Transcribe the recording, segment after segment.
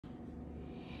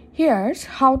Here's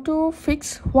how to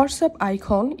fix WhatsApp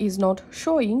icon is not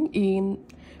showing in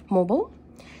mobile.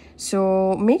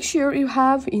 So make sure you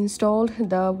have installed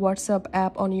the WhatsApp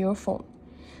app on your phone.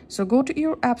 So go to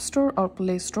your App Store or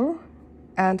Play Store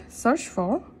and search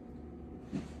for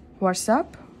WhatsApp.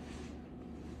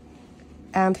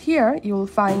 And here you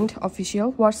will find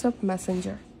official WhatsApp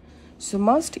Messenger. So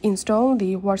must install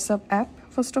the WhatsApp app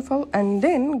first of all, and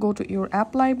then go to your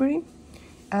app library.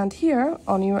 And here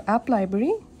on your app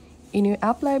library, in your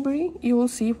app library, you will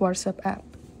see WhatsApp app.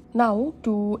 Now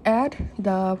to add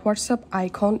the WhatsApp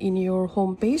icon in your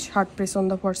home page, hard press on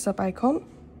the WhatsApp icon.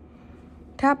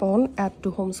 Tap on Add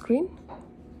to Home Screen.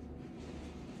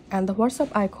 And the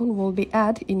WhatsApp icon will be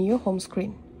added in your home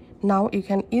screen. Now you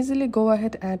can easily go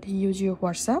ahead and use your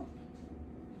WhatsApp.